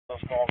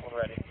Those calls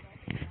already.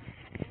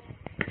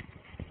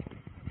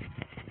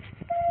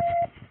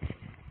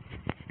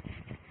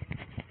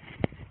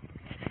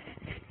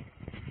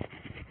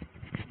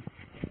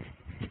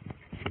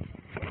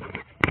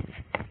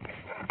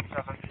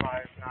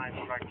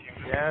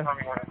 Yeah.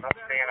 Confirming we're not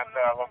staying at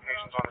the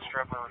locations on the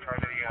strip where we're trying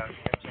to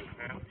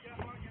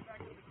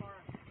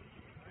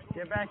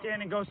Get back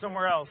in and go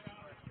somewhere else.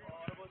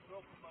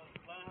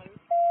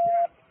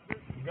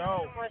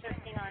 Go.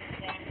 413 on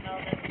Stanville.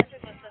 The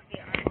district was supposed to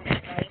be armed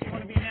with right. You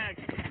want to be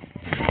next?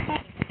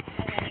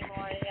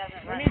 Anymore. He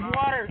hasn't Who run needs off.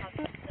 water?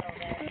 He's still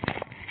there.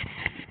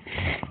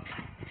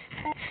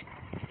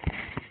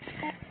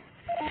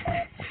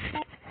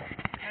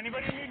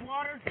 Anybody need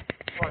water?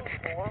 What,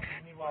 4?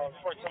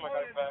 Before someone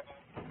got it back.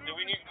 Do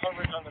we need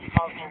coverage on the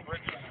Cosmo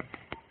bridges?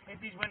 Hit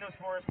these windows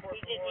for us. We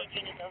did need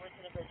units over to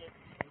the bridges.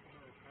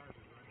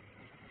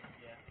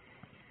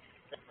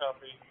 Good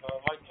copy.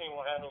 My team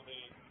will handle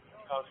the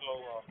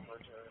Cosmo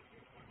bridge area.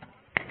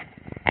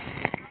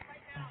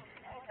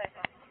 Okay.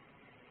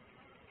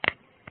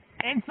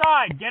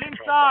 Inside. Get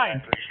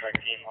inside.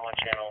 Strike team on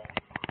channel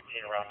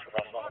 8 around for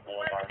Barcelona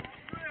Boulevard.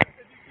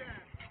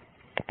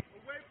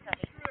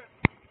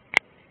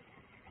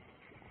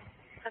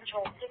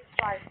 Control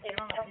 6-5,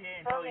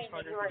 confirming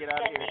that you are get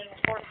out of sending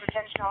Border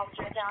Protection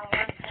Officer down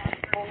here at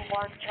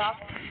Boulevard Drop.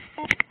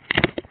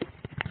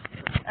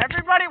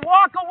 Everybody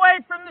walk away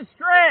from the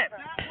strip.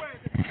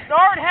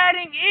 Start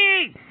heading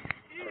east.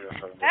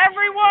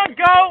 Everyone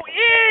go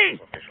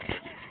east.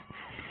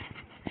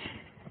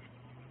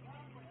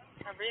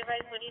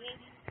 Everybody, what do you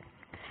need?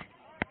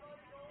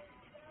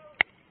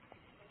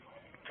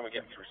 Can we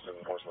get through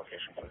 7-4's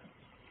location, please?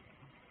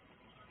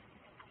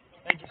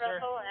 Thank you,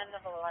 sir. Russell and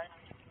the Boulevard.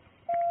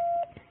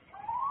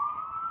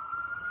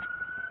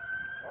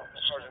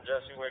 Sergeant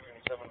Jesse Wiggin,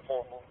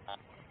 7-4.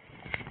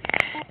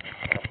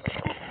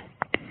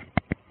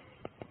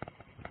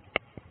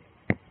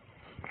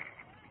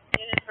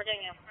 Unit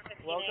Virginia.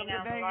 Welcome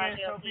to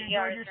Vegas. Hope you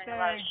enjoyed your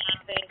stay.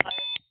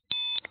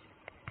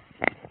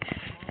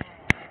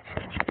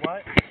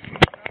 What?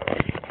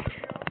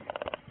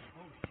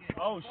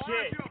 Oh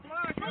shit!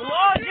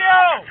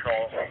 Bellagio!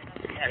 Control,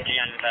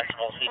 MGM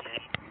Festival season.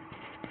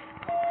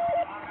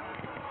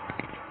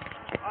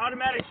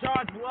 Automatic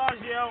shots,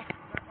 Bellagio.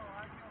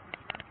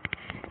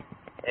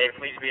 Hey,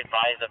 please be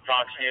advised that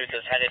Fox News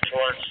is headed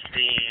towards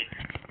the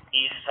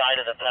east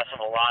side of the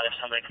festival lot. If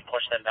somebody can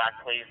push them back,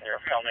 please.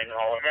 They're filming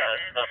all of the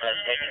stuff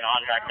that's taking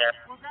on back there.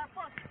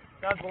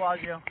 That's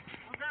Bellagio.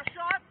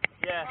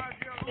 Yeah.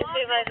 We're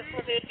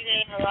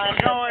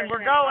going.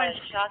 We're not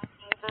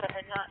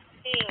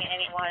seeing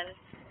anyone.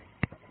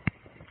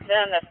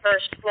 They're on the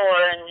first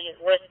floor and he's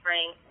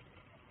whispering.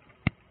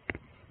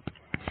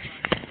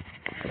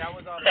 That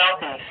was on.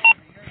 Southeast.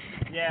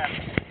 Yeah.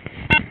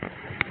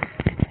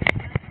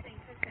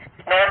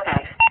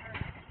 Northeast.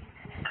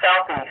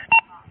 Southeast.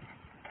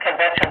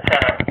 Convention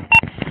Center.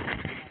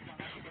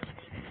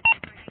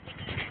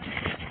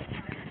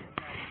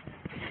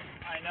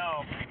 I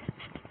know.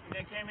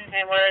 They came in.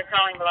 And we're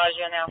calling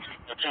Bellagio now.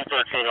 The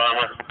 213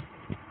 armor.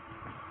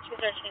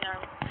 213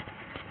 arm.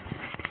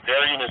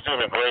 Their unit's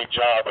doing a great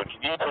job, but can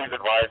you please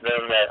advise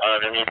them that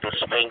underneath the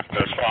Sphinx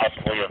there's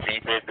possibly a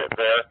VBID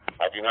there?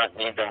 I do not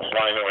need them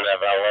flying over that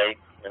valet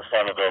in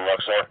front of the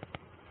Luxor.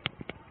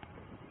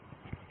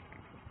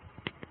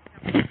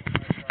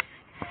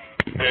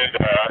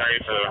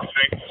 Underneath the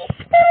Sphinx.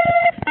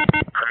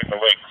 Underneath the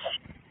links.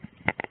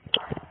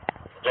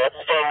 That's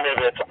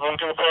affirmative. It's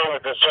unconfirmed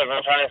at this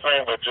present time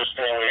frame, but just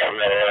stay away from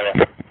that area.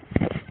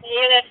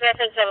 Unit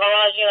reference of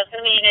Bellagio is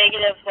going to be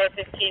negative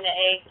 415 to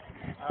 8.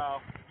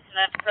 Oh. And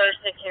that's for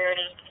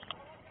security.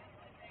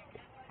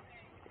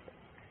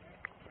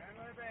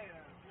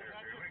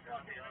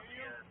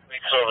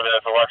 Links over there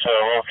at the Luxor.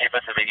 We'll keep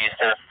it to the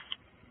eastern.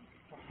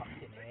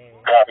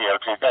 Copy,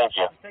 O2. Thank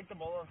you. Take the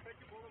boulevard.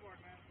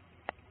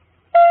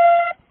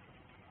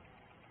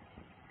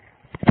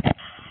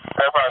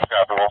 Fairfax,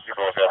 copy. We'll keep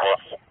it with that.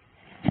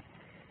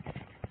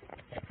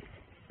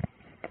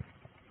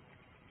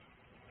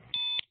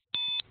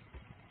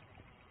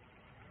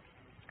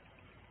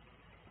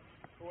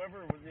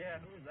 Whoever was,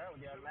 who was that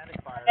with the automatic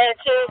fire? And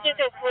just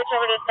to switch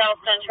over to South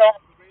Central.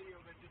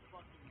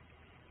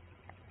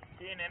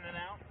 Being in and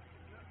out.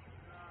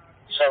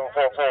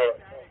 744.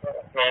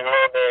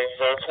 Manuel Bay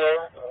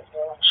Zosia.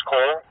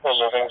 Square. We're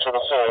moving to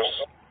the source.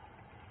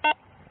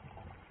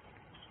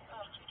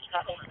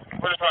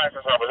 What is time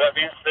for trouble? That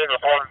means they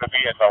reported to be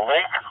at the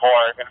link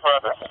or in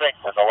front of the Sphinx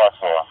at the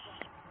Luxor.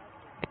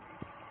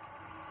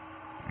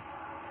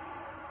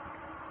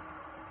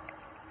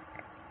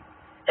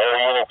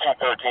 Area Unit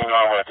 213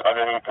 onwards,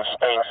 underneath the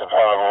Sphinx in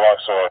front of the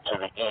Luxor to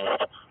the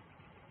east.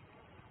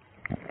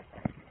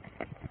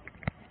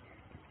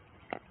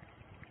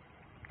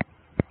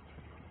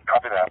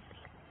 Copy that.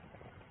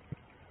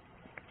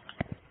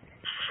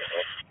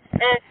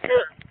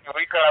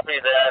 We copy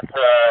that.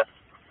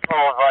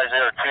 Full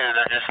advisor 2,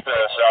 they're just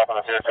south of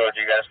the field towards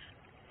you guys.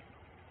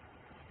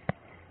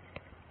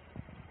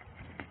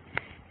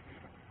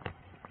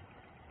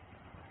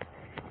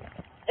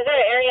 Is there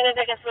an area in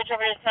second switch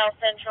over to South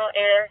Central,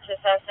 air to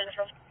South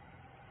Central.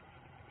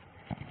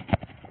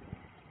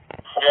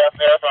 Yeah,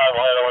 that's fine.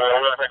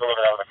 We're going to take a look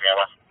at that with the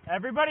camera.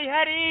 Everybody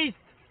head east.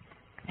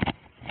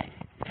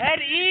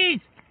 Head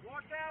east.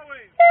 Walk that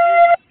way.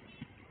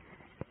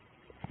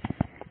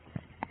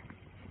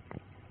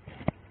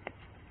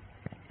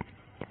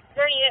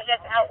 Unit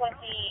that's out at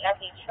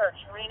the church.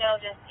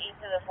 Reno just east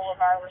of the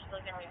boulevard. We're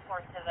still going to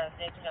report to the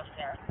big stuff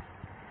there.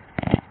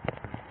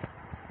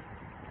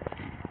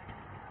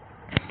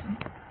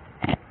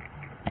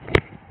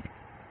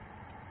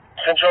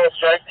 Control,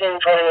 strike team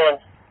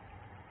 21.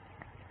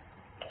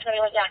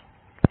 21, yeah.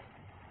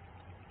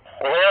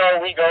 Where are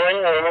we going?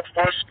 We're with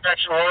Force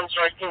Section 1,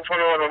 strike team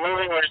 21. We're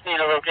moving. We just need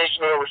a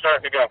location where we're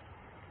starting to go.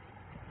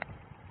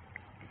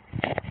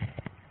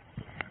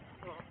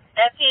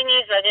 FT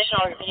needs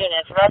additional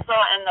units. Russell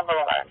and the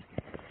boulevard.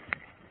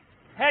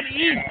 Head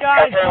east,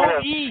 guys. Go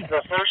east.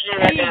 The first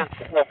unit is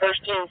the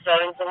first team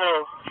starting to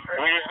move.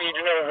 We just need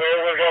to know where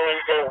we're going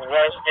to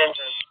west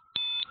entrance.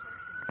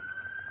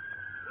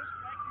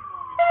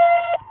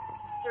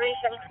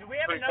 37. Do we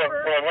have a number?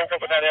 Link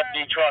up with that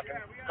FD truck and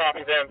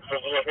copy them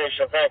for the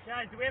location. Thanks.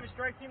 Guys, do we have a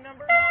strike team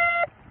number?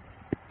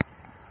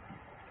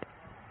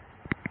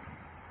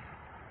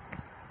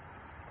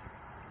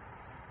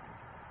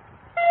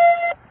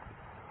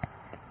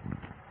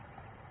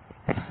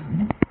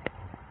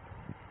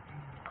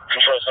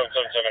 Control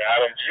 777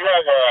 Adam, do you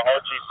have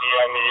RTC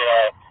on the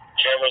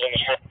cameras on the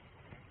strip?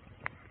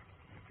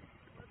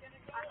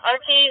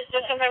 RT's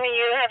just confirming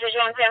you have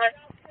visual on camera.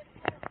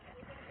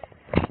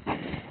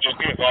 Just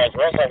be advised,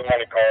 we're outside the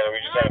Monte Carlo.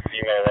 We just had a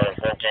female running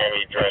full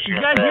cami dress. You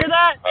guys hear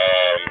that?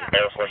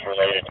 Air Force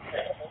related.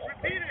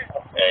 Repeat it.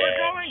 We're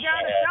going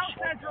down to South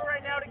Central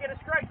right now to get a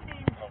strike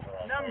team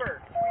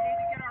number. We need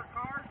to get our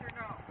cars or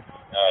no?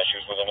 She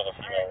was with another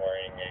female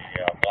wearing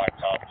a black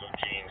top, blue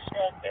jeans.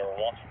 They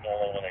were walking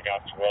normal when they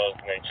got to us,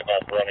 and they took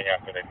off running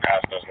after they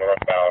passed us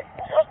northbound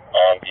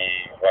on the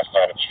west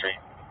side of the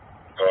street,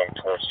 going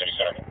towards City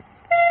Center.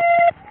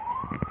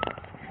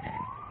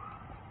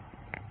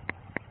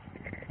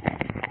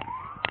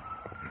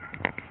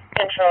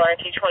 Control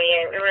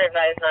RT-28. We were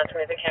advised not to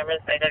move the cameras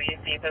by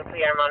WC, but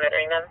we are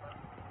monitoring them.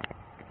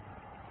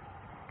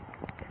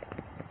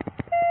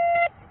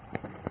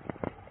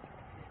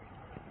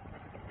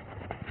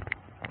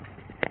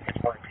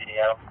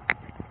 PDO.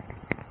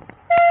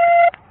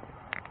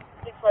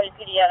 640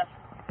 PDO.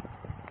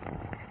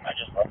 I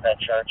just left that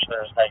church.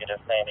 There's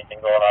negative say anything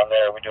going on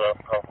there. We do have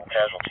a couple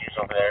casualties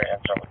over there and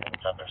some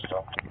things out there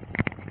still.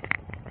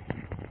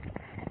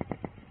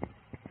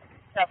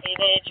 Copy.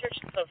 The church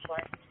is closed for.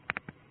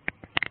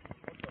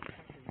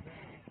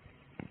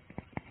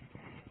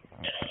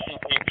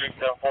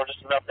 CP-374,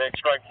 just an update.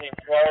 Strike Team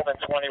 12 and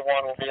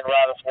 21 will be in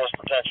route of force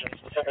protection.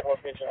 Specific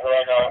locations are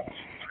unknown.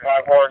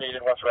 5 more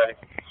needed once ready.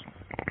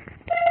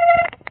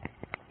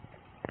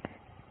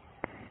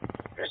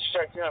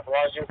 Strike Team and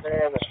Bellagio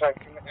there. The Strike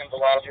Team and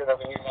Bellagio that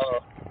we need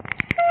another.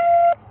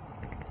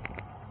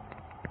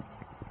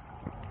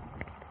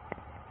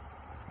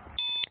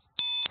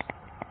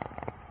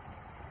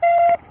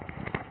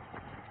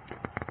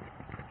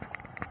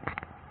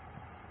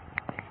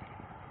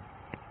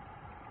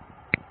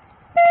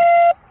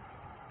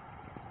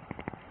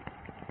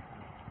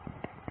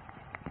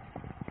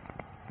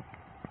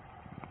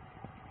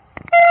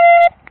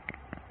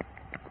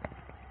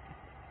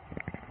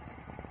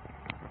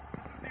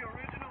 The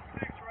original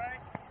 6,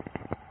 right?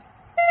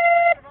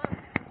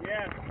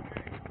 Yeah.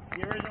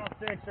 The original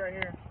 6 right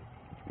here.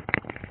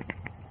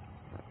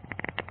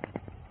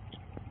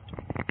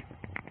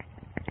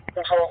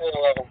 Control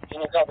 811.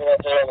 Can you copy that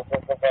there on the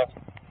 445?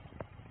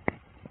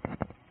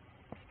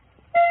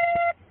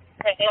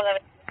 Okay,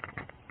 11.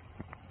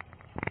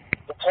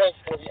 The plate's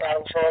going to be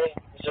Adam Charlie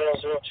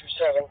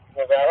 0027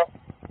 Nevada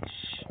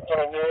on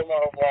a new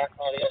model black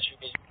Audi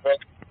SUV.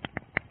 Right?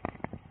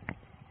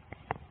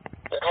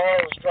 The car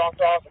was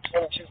dropped off at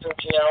 22:13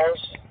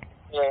 hours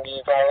in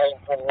the violating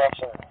from the left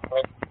center.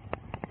 Right?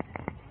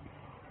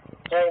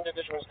 4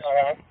 individuals got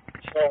out,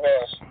 4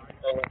 males,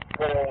 and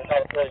women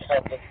without very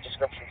help with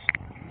descriptions.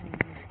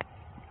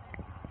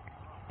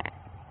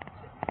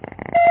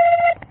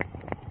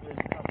 There's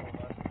a couple of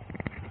us.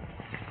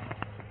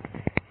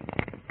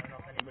 I don't know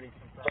if anybody's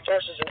confirmed. The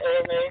first is an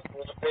AMA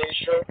with a beige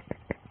shirt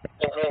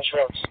and green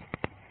shorts.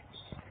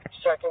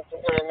 Second,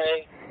 an AMA,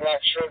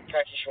 black shirt,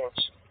 khaki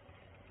shorts.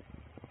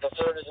 The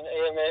third is an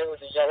AMA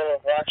with a yellow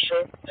and black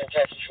shirt and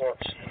khaki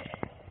shorts.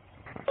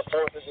 The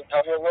fourth is a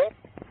W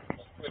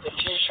with a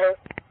t-shirt,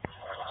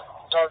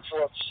 dark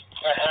shorts,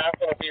 a hat,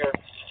 and a beard.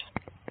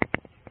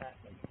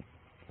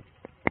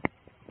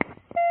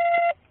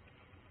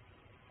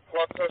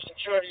 While for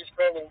security is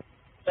filming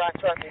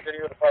backtracking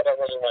video to find out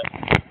where they went.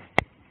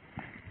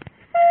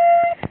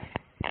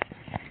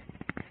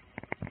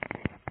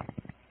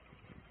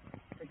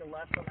 Take a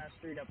left on that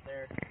street up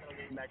there. That'll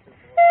get you back to the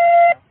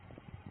boulevard.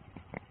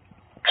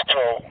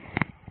 Control.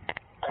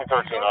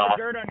 213 armor.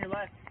 Dirt on your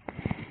left.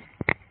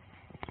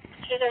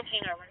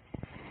 213 over.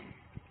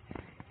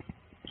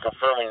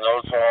 Confirming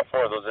those for all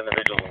 4 of those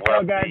individuals as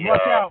well. Oh, guys,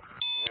 watch out.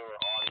 Newer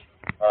Audi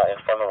in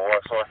front of the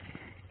Luxor.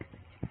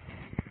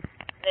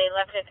 They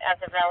left it at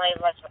the valet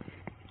Luxor.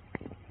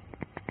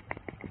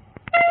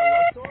 The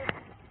Luxor?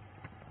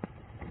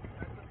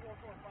 That's the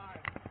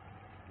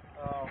 445.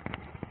 Oh.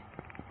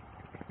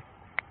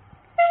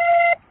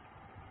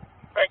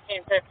 Strike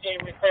Team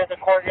 15, we cleared the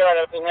courtyard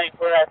of the link.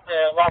 We're at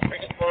Las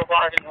Vegas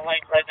Boulevard in the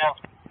link right now.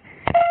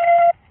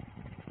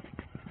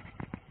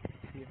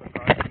 See if the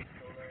car's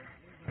still there.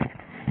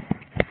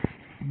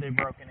 They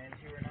broken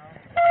into or not?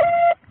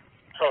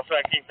 Control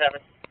Strike Team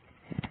 7.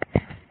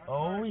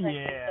 Oh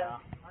yeah.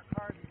 Our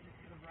cars are just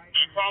to the right.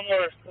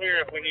 Cromwell is clear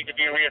if we need to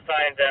be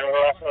reassigned, and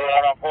we're also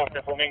out on post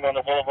at Flamingo on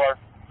the Boulevard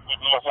with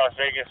North Las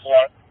Vegas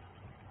SWAT.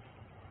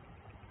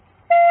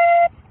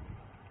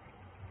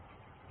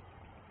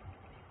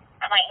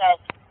 That might help.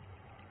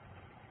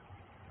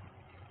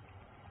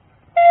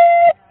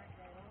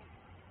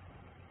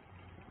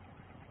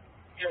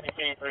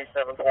 UDP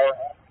 374.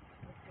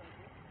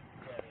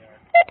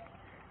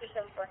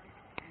 274.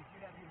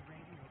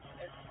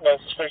 No,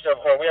 this is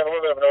 374. We have a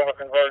little bit of an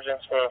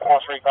overconvergence for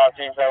force recon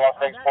teams at Las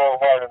Vegas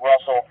Boulevard and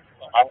Russell.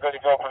 I'm good to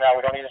go for now.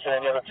 We don't need to send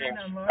any other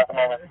teams at the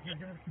moment.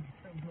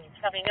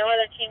 Copy. No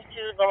other teams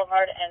to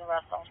Boulevard and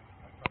Russell.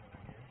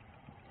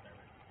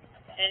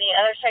 Any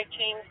other strike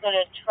teams go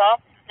to Trop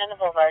and the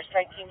Boulevard.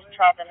 Strike teams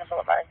Trop and the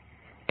Boulevard.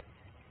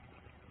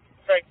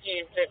 Strike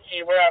Team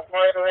 15, we're at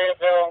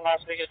Margaritaville and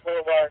Las Vegas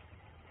Boulevard.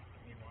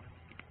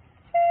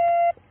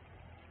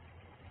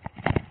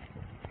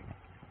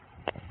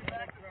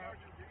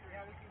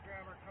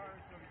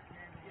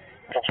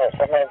 Control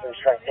 793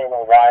 Strike Team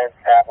will arrive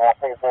at Las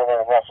Vegas Boulevard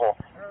and Russell.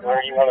 Where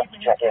do you want us to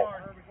check in?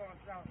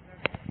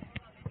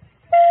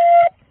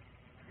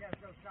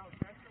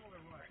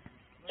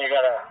 You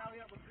got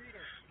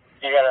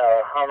a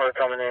Hummer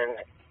coming in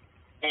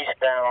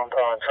eastbound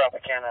on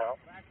Tropicana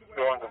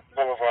going to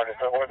Boulevard. It's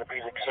the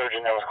orthopedic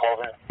surgeon that was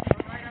called in.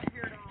 Right up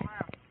here to the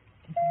left.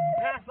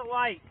 Pass the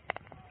light.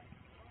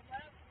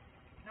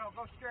 No,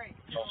 go straight.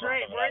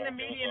 Straight. We're in the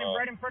median and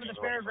right in front of the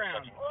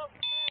fairground.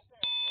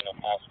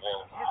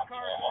 Possible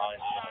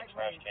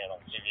trash can on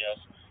CVS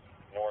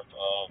north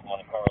of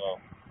Monte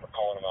Carlo. We're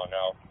calling them out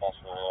now.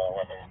 Possible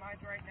weapon. Mine's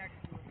right next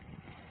to it.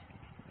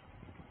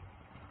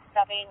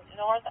 Copy.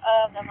 North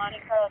of the Monte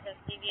Carlo to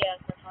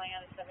CVS. We're calling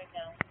out a subject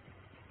now.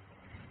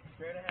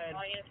 Straight ahead.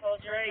 All units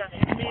hold your Straight.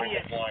 traffic.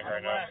 Median. Flying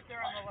right now. Right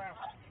there on the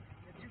left.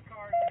 The two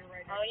cars that are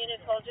right next All to each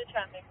units other. hold your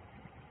traffic.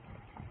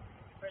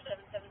 For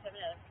 777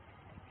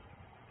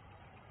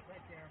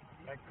 Right there.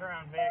 Back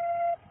around, Vic.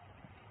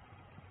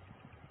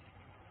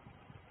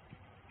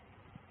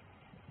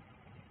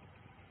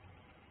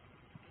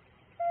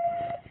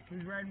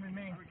 Who's riding with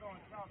me? Are we going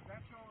South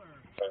Central or?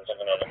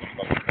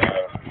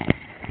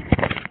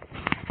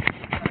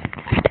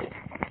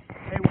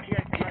 Hey, when you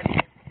guys get ready?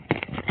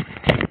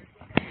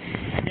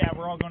 Yeah,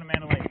 we're all going to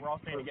Mandalay. We're all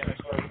staying together.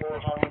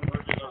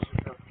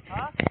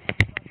 Huh?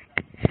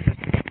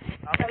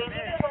 Copy.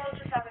 Units hold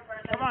your traffic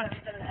for Come on.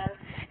 777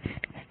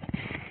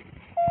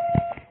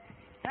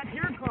 That's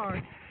your car.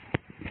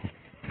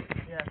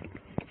 Yeah.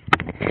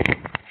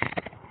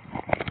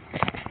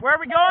 Where are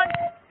we going?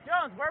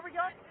 Jones, where are we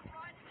going?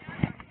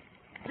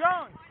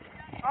 Jones.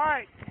 All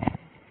right.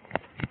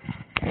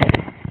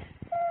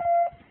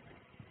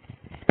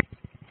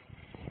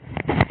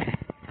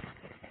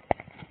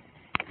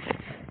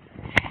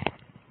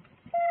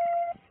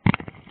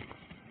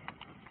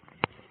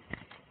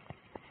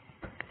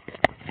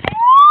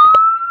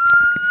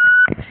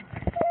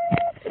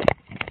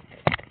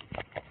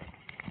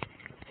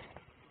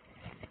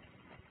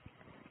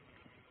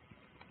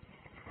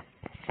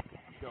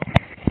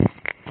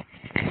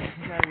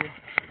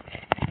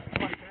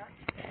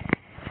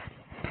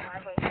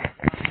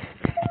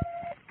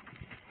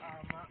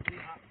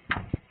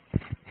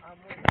 I'm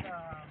with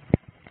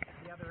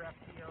the other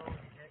FTO and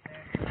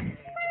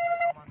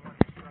I'm on one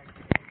strike.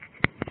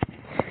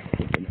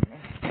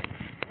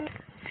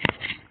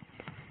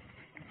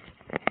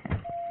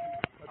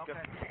 Okay.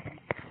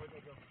 Where'd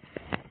they go?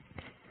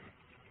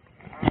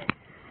 Alright.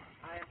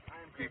 I am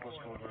People's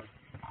Boulevard.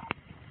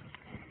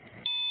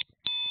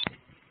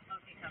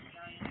 Okay, copy.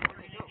 All units.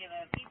 We're going to give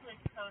a people's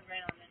code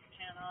right on this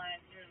channel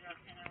at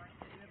 0010 hours.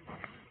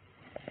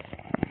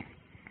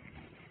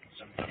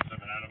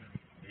 777 Adam.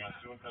 We got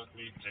two in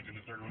custody, taking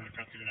the third one into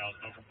custody now,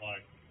 still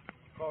complying.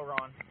 Call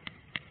Ron.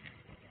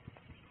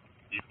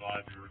 Be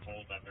advised, we were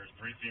told that there's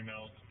 3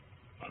 females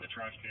by the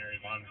trash can area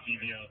on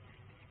CVS.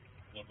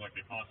 Look like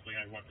they possibly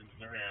had weapons in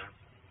their hands.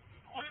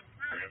 We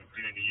haven't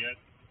seen any yet.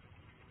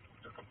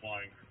 They're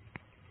complying.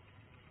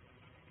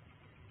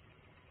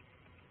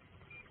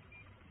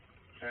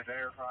 Okay, they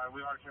are fine.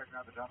 We are checking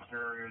out the dumpster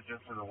area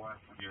just to the west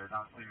of you.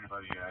 Not seeing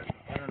anybody yet.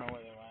 I don't know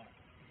where they went.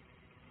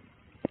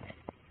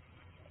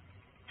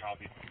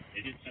 Copy.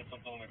 They did set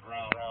something on the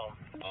ground. I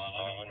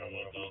don't know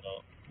what it was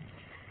though.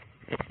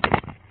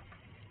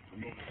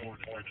 We're moving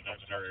forward to search the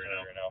dumpster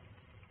area now.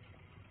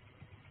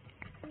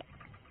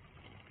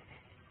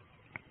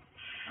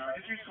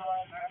 Did you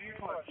slide that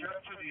vehicle just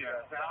to the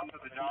south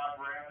of the Dodge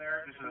Ram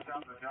there? Just to the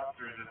south of the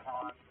dumpster is this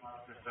pond.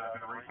 Just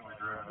been recently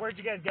driven. Where'd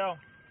you guys go?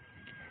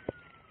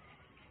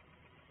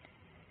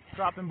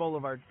 Dropping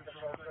Boulevard.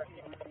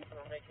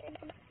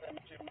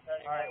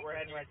 Alright, we're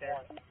heading right there.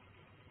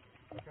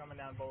 We're coming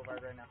down Boulevard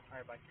right now.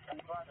 Alright, bye.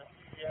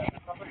 Yeah,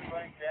 somebody's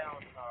laying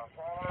down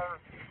far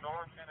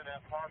north into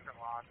that parking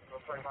lot.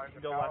 Looks like by the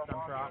Go power left on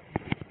box. Trop.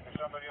 There's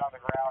somebody on the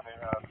ground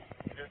and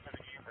just to the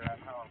east of that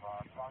power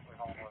box. Possibly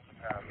homeless and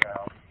passed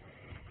out.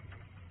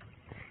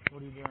 What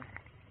are you doing?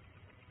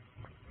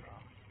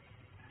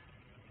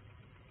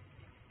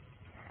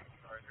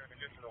 Alright, you're gonna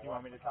get to the You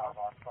want me to power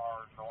talk? box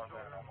far north into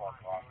that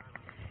parking lot.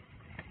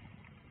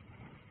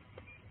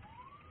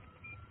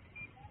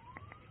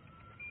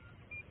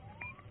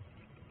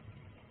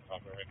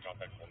 Operator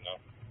contact will know.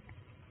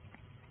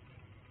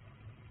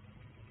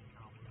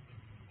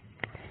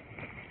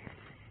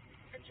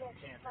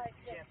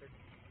 Cancer.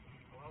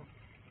 Hello? I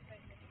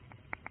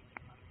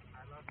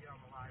love you,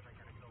 I'm alive, I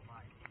gotta go,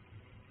 bye.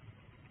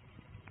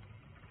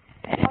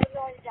 I'm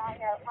going down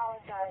here, I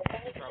apologize.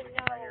 I need to Probably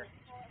know, right here.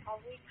 are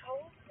we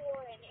code for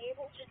and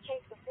able to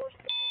take the force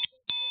protection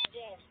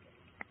in?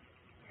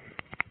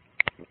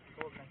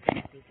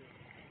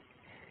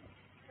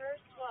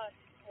 First what?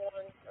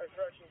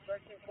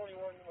 Section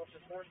 41, which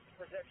is force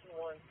protection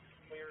 1.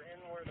 We are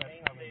in where the main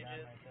stage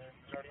is,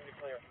 starting to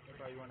clear.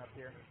 Probably went up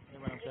here. He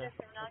went up there.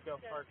 Let's go,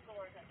 park.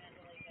 Floors at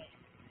Mandalay Bay.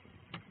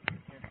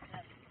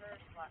 That's the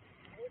first one.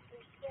 If we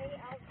stay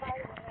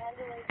outside of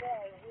Mandalay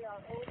Bay, we are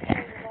okay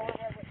to go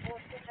ahead with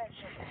force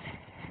protection.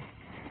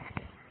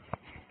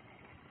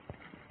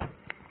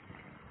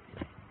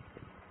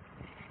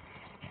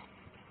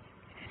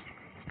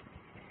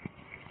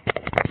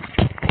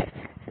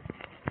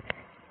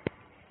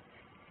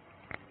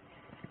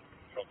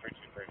 Control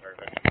 323, very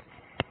good.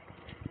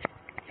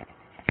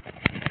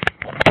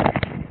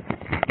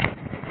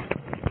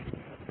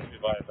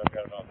 Advise, I've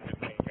got about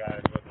 15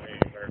 guys with me.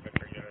 Very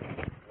Victor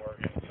units were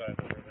inside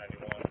the Route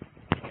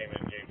 91. Came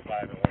in gate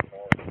 5 and 1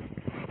 more.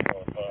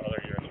 So if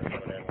other units are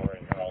coming in, we're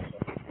in here also.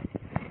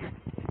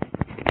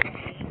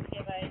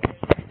 Give advisors,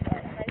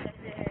 President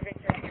Junior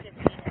Victor and 15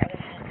 other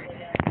units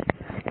with us on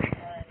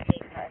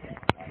gate 5 and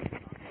 1.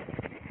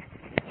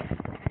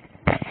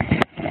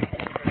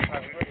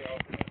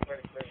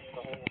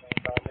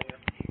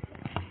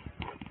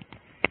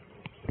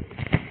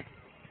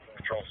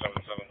 Control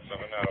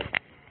 777 Adam.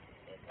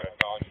 Got a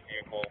Dodge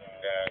vehicle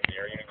that the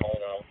air unit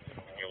called out.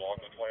 You log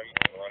the flame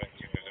and run it,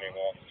 see if there's any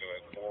walks to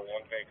it.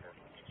 41 Baker,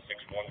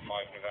 615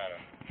 Nevada.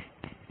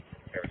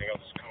 Everything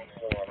else is code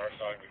 4 on our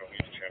side. We don't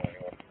need to channel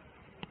anymore.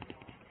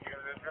 Yeah,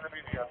 there's going to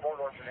be the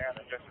four-door sedan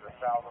that just to the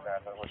south of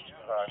that was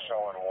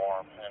showing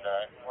warm. And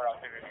we're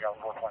not seeing anything else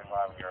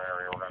 425 in your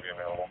area. We're going to be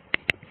available.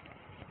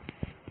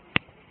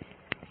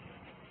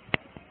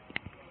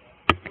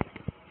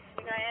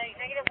 We got a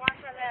negative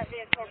 1 from that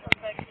vehicle from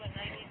section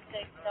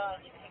 96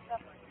 Dodge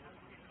pickup.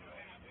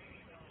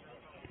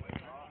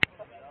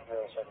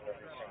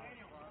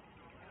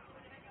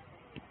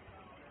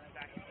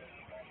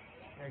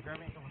 Hey, grab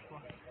me some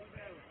floor.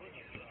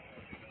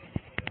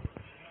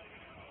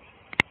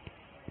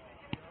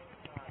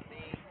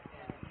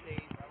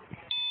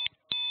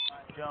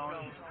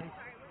 Jones.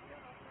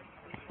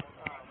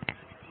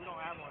 We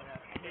don't have one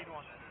yet. We need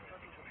one.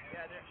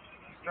 Yeah,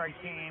 strike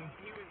team.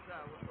 He was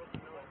supposed to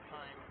know at the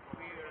time.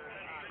 We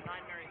are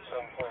 9 Mary.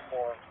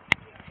 744,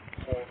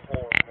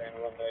 44, main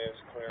runway is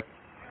clear.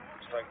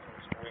 Strike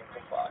team's moving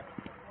to 5.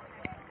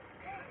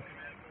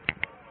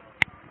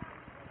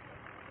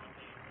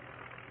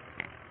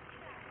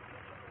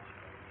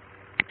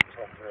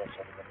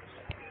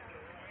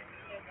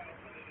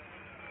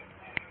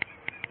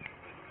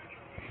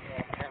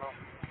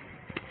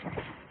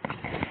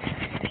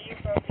 You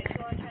broke it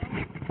to our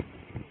channel?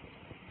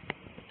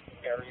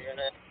 Air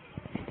unit.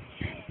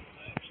 Hey,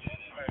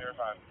 you're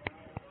fine.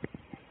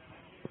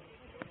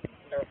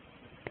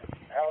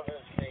 How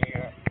does the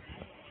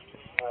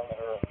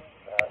perimeter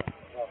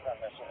look on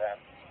this event?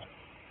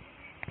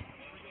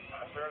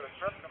 Sir, the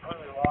strip's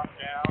completely locked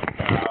down.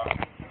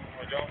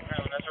 We don't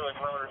have necessarily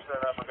perimeter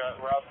set up.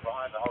 We're out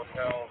behind the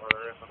hotel where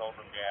there is an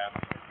open gas.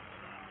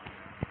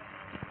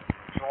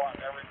 You want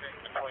everything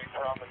between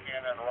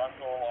Tropicana and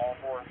Russell, all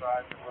 4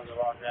 sides completely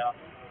locked down?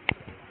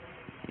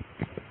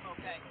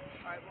 Okay.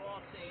 Alright, we'll all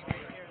stay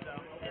right here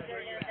though. Is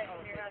there a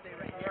second your house in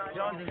the garage?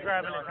 Jones is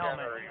grabbing his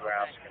helmet. Or are you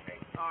asking me?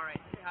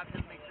 Alright, have to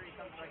make sure he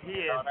comes right He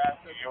here. is. I'm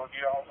asking you, you'll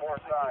need all 4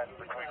 sides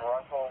between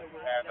Russell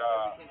and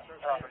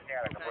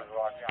Tropicana completely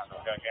locked down.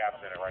 It's got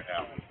gaps in it right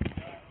now.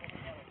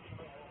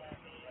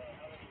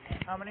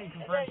 How many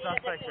confirmed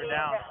suspects are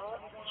down?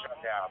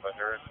 Shut down, but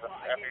there is some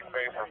empty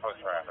space for foot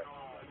traffic.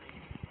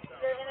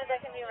 There's a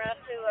that can be routed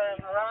to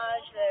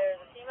Mirage. There's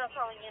a female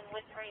calling in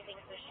whispering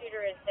thinks the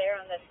shooter is there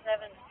on the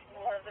 7th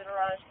floor of the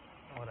garage.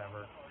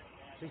 Whatever.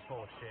 She's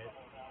full of shit.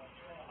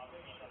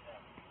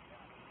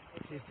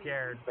 She's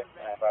scared.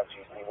 695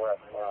 GC, we're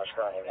at the Mirage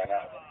currently right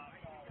now.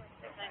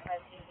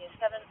 695 CZ,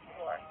 7th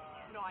floor.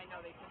 No, I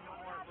know, they said no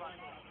more Russell.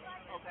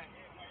 Okay.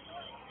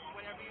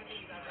 Whatever you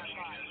need, I got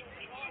 5.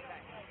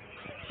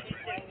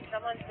 Okay.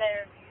 Someone's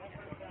there.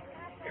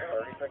 Your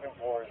 32nd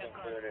floor is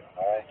included.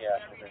 All gas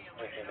has been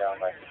taken down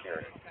by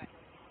security.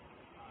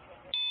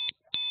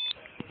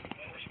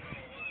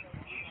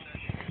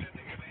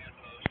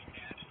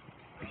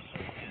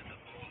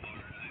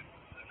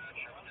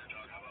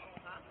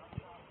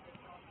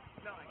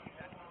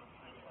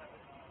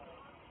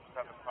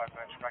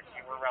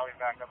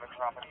 back up and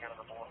drop it again on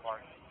the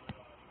boulevard.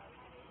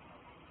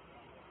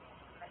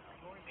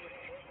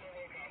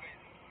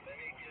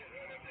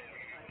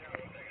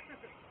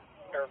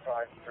 Air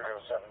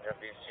 5307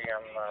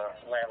 WCM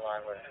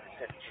landline with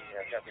 50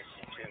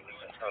 WC2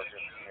 is in charge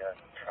of the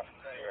traffic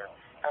here.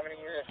 How many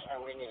units do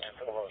we need to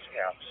fill those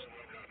gaps?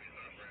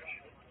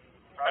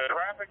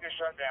 Traffic is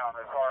shut down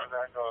as far as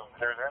that goes.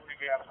 There's empty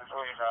gaps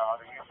between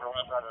the east and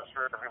west side of the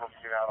street for people to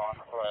get out on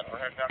the foot. We're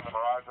heading down to the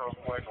garage real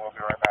quick and we'll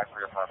be right back for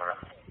your perimeter.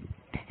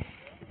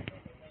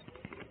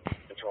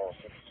 Control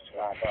 615.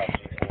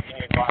 Can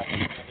you advise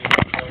me to the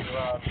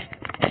garage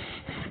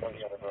or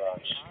the other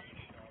garage?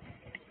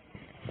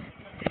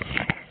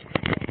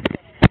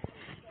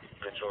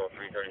 Control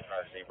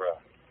 335 Zebra.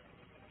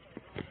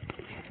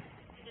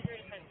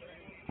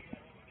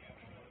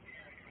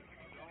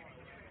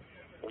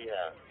 We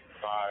have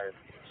 5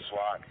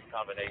 SWAT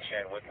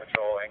combination with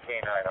patrol and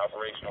K9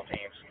 operational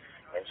teams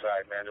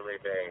inside Mandalay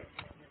Bay.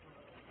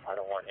 I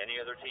don't want any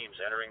other teams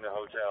entering the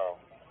hotel.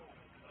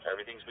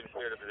 Everything's been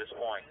cleared up to this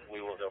point.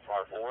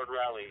 Our forward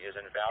rally is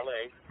in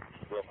Valet.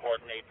 We'll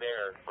coordinate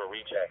there for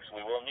rechecks.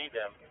 We will need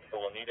them, but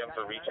we'll need them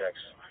for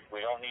rechecks. We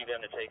don't need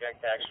them to take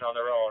action on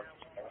their own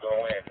and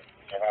go in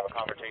and have a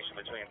conversation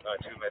between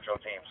 2 Metro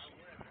teams.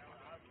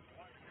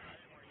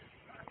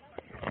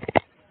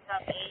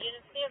 Copy.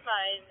 Units be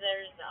advised,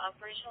 there's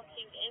operational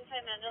teams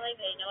inside Mandalay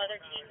Bay. No other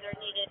teams are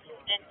needed to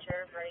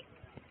enter break.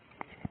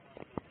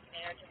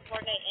 They are to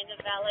coordinate into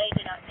Valet.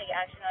 Do not take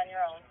action on your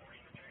own.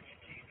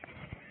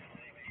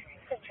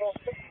 Control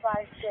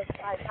 656,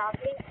 I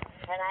copy.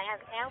 And I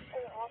have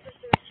ample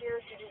officers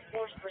here to do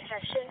force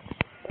protection.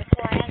 The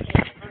plan is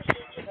to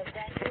proceed to the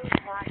venue,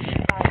 not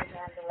inside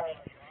Mandalay.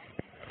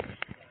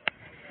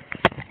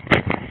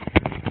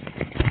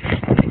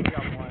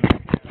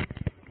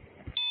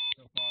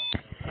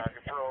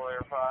 Control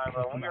Air 5,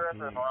 we are at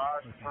the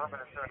garage.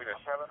 Determined it's going to be the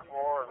 7th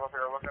floor is what they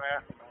were looking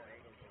at.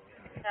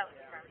 That was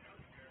correct.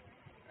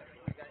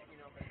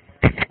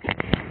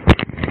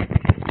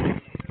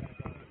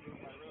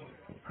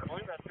 I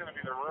believe that's going to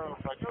be the roof.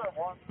 I do have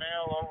one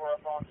male over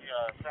up on the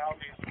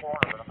southeast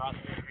corner, but I'm not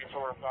seeing any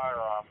sort of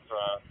firearms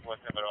with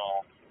him at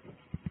all.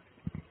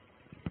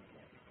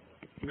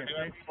 We do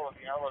have people in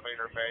the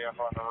elevator bay up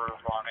on the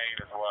roof on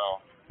 8 as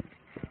well.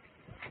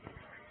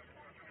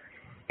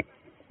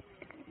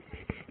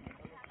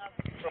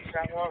 So,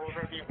 Samuel, we're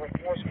going to be with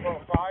Force Pro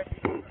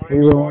 5. Are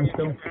you rolling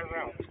still?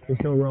 You're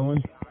still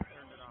rolling?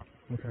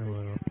 Okay,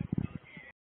 well.